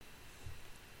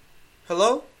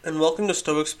Hello, and welcome to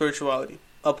Stoic Spirituality,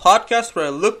 a podcast where I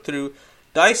look through,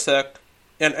 dissect,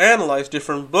 and analyze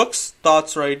different books,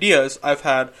 thoughts, or ideas I've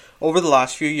had over the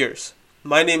last few years.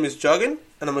 My name is Juggin,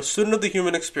 and I'm a student of the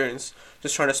human experience,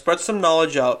 just trying to spread some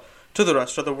knowledge out to the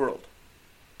rest of the world.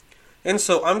 And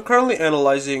so I'm currently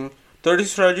analyzing 30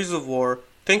 Strategies of War,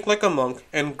 Think Like a Monk,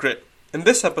 and Grit. And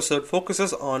this episode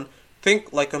focuses on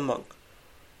Think Like a Monk,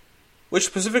 which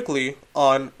specifically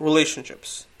on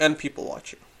relationships and people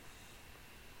watching.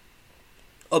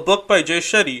 A book by Jay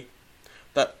Shetty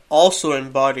that also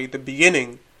embodied the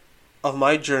beginning of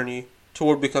my journey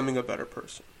toward becoming a better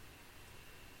person.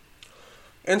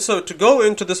 And so to go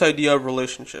into this idea of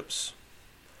relationships,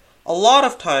 a lot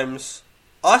of times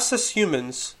us as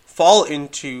humans fall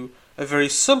into a very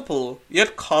simple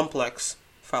yet complex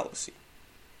fallacy.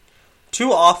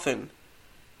 Too often,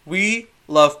 we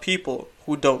love people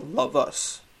who don't love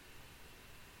us,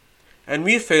 and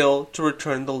we fail to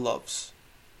return the loves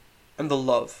and the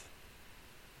love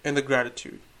and the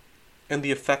gratitude and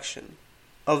the affection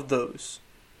of those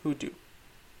who do.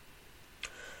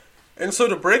 And so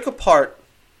to break apart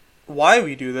why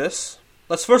we do this,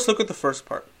 let's first look at the first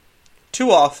part. Too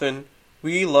often,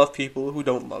 we love people who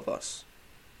don't love us.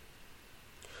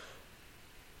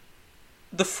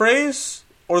 The phrase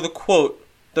or the quote,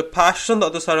 "The pastures on the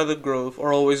other side of the grove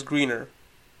are always greener,"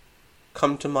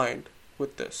 come to mind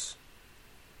with this.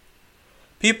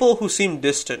 People who seem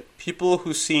distant, people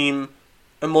who seem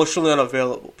emotionally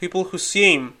unavailable, people who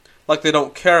seem like they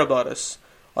don't care about us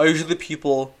are usually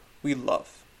people we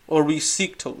love or we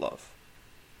seek to love.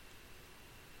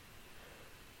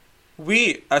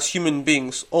 We, as human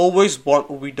beings, always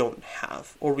want what we don't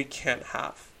have or we can't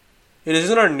have. It is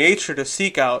in our nature to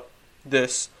seek out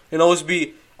this and always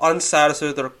be unsatisfied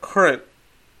with our current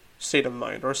state of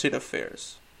mind or state of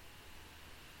affairs.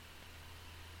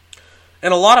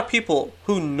 And a lot of people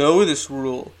who know this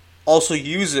rule also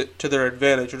use it to their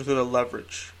advantage or to their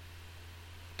leverage.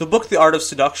 The book The Art of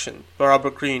Seduction by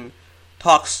Robert Greene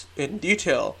talks in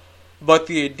detail about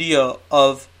the idea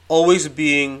of always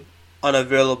being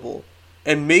unavailable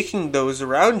and making those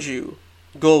around you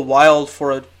go wild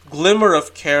for a glimmer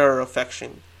of care or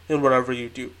affection in whatever you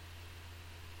do.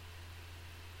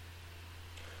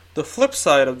 The flip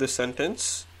side of this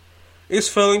sentence is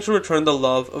failing to return the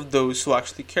love of those who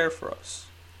actually care for us.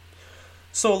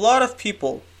 So a lot of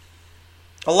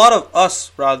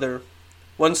us,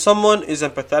 when someone is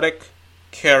empathetic,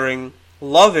 caring,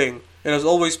 loving, and is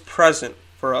always present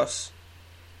for us,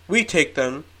 we take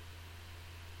them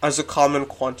as a common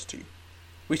quantity.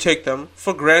 We take them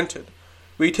for granted.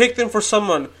 We take them for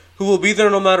someone who will be there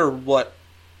no matter what,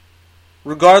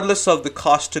 regardless of the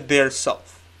cost to their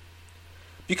self.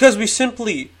 Because we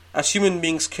simply, as human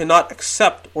beings, cannot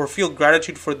accept or feel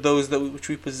gratitude for those which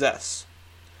we possess.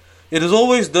 It is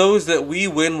always those that we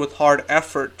win with hard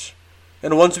effort,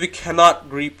 and ones we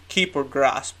cannot keep or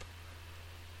grasp,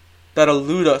 that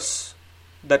elude us,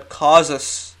 that cause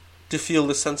us to feel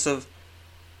the sense of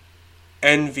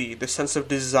envy, the sense of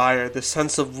desire, the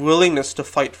sense of willingness to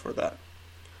fight for that.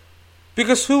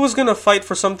 Because who is going to fight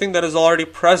for something that is already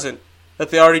present, that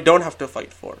they already don't have to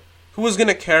fight for? Who is going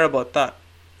to care about that?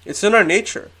 It's in our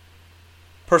nature.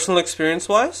 Personal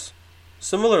experience-wise,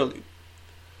 similarly.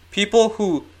 People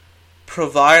who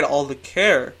provide all the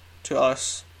care to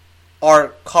us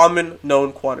are common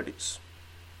known quantities.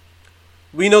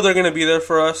 We know they're going to be there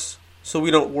for us, so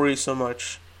we don't worry so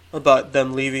much about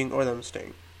them leaving or them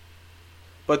staying.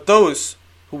 But those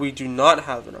who we do not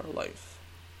have in our life,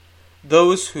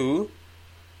 those who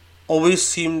always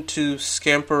seem to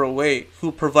scamper away,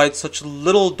 who provide such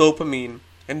little dopamine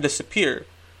and disappear,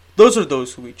 those are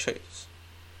those who we chase.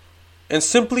 And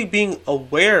simply being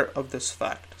aware of this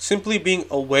fact, simply being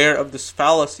aware of this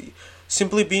fallacy,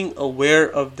 simply being aware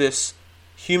of this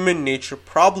human nature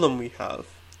problem we have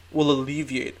will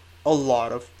alleviate a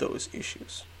lot of those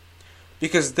issues.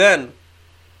 Because then,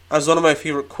 as one of my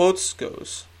favorite quotes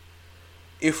goes,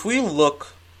 if we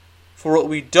look for what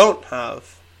we don't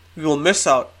have, we will miss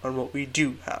out on what we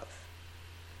do have.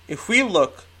 If we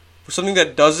look for something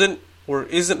that doesn't or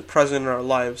isn't present in our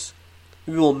lives,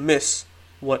 we will miss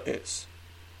what is.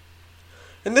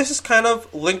 And this is kind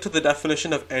of linked to the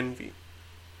definition of envy.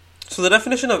 So the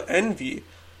definition of envy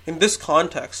in this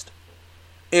context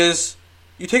is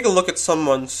you take a look at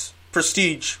someone's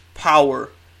prestige, power,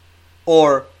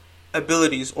 or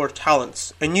abilities or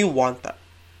talents, and you want that.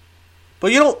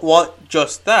 But you don't want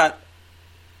just that.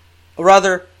 Or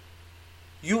rather,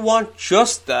 you want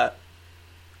just that,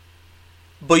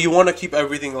 but you want to keep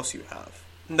everything else you have.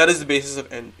 And that is the basis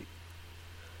of envy.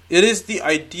 It is the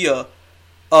idea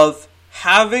of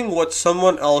having what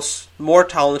someone else more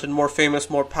talented, more famous,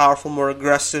 more powerful, more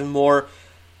aggressive, more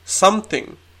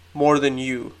something more than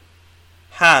you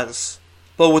has,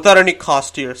 but without any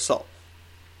cost to yourself.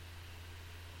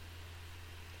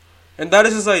 And that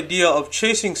is this idea of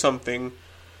chasing something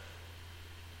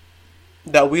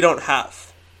that we don't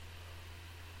have.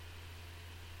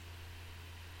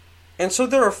 And so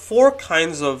there are 4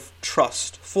 kinds of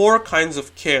trust, 4 kinds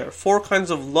of care, 4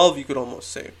 kinds of love, you could almost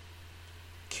say.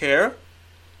 Care,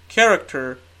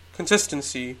 character,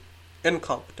 consistency, and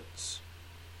competence.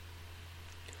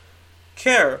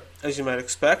 Care, as you might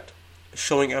expect, is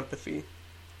showing empathy,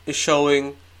 is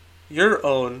showing your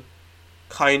own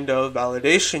kind of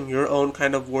validation, your own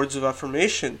kind of words of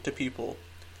affirmation to people,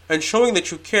 and showing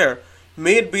that you care,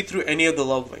 may it be through any of the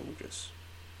love languages.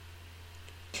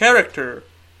 Character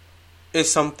is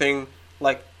something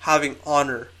like having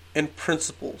honor and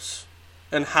principles,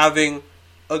 and having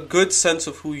a good sense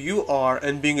of who you are,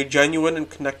 and being a genuine and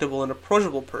connectable and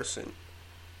approachable person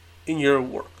in your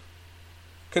work.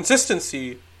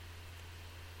 Consistency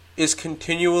is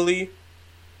continually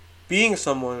being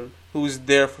someone who is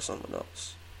there for someone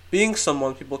else, being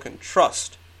someone people can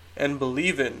trust and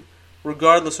believe in,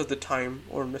 regardless of the time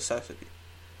or necessity.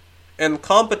 And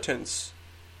competence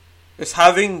is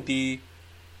having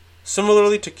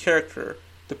similarly to character,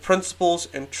 the principles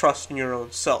and trust in your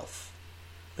own self,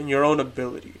 in your own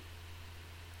ability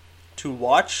to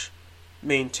watch,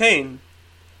 maintain,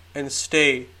 and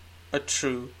stay a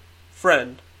true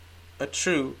friend, a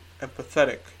true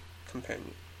empathetic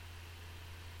companion.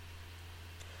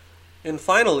 And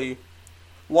finally,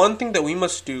 one thing that we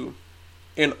must do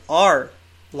in our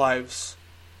lives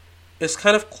is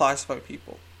kind of classify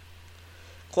people.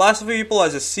 Classify people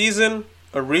as a season,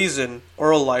 a reason, or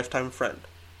a lifetime friend.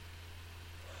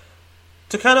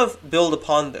 To kind of build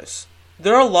upon this,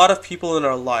 there are a lot of people in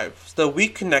our lives that we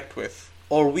connect with,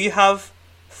 or we have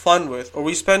fun with, or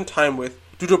we spend time with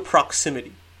due to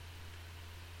proximity.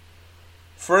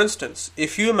 For instance,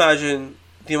 if you imagine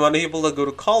the amount of people that go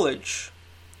to college,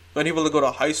 the amount of people that go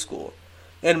to high school,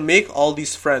 and make all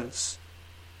these friends,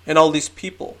 and all these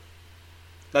people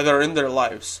that are in their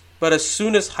lives, but as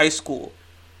soon as high school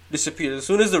disappears, as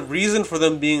soon as the reason for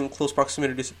them being in close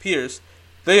proximity disappears,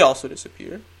 they also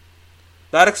disappear.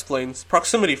 That explains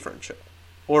proximity friendship,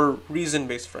 or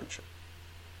reason-based friendship,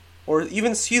 or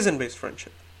even season-based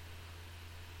friendship.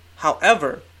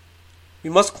 However, we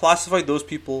must classify those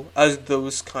people as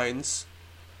those kinds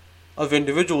of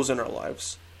individuals in our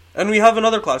lives. And we have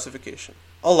another classification,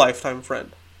 a lifetime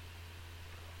friend.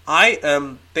 I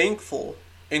am thankful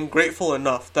and grateful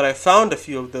enough that I found a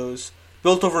few of those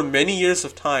built over many years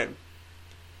of time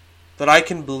that I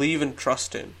can believe and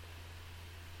trust in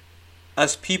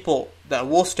as people that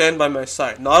will stand by my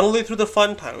side, not only through the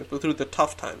fun times, but through the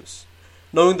tough times,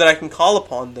 knowing that I can call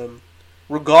upon them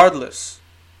regardless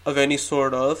of any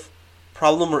sort of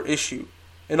problem or issue,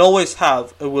 and always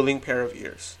have a willing pair of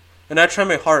ears. And I try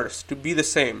my hardest to be the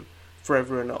same for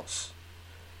everyone else.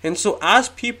 And so as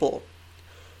people,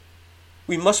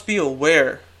 we must be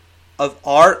aware of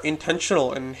our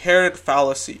intentional and inherent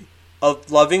fallacy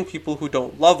of loving people who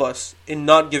don't love us and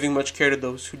not giving much care to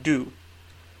those who do.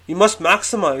 We must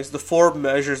maximize the 4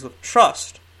 measures of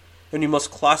trust, and we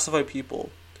must classify people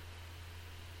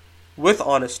with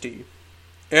honesty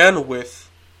and with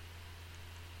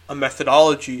a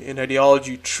methodology and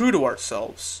ideology true to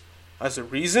ourselves as a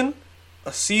reason,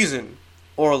 a season,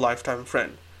 or a lifetime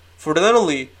friend. For not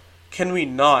only can we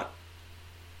not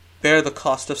bear the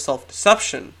cost of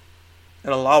self-deception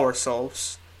and allow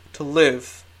ourselves to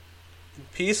live in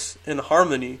peace and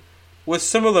harmony with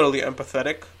similarly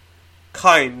empathetic,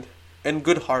 kind, and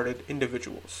good-hearted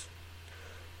individuals.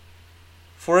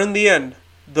 For in the end,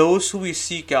 those who we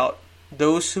seek out,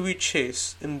 those who we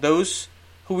chase, and those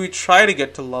who we try to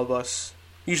get to love us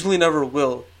usually never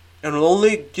will, and will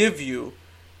only give you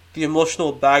the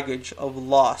emotional baggage of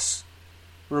loss,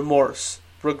 remorse,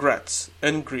 regrets,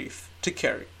 and grief to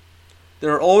carry.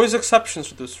 There are always exceptions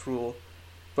to this rule,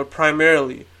 but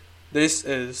primarily this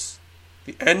is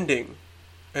the ending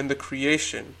and the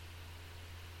creation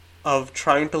of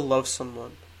trying to love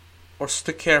someone or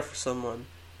to care for someone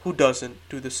who doesn't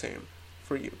do the same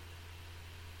for you.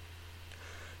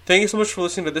 Thank you so much for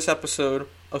listening to this episode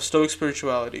of Stoic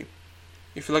Spirituality.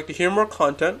 If you'd like to hear more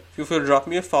content, feel free to drop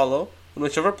me a follow on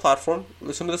whichever platform you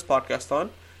listen to this podcast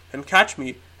on, and catch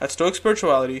me at Stoic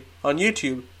Spirituality on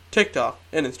YouTube, TikTok,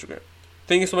 and Instagram.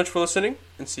 Thank you so much for listening,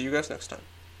 and see you guys next time.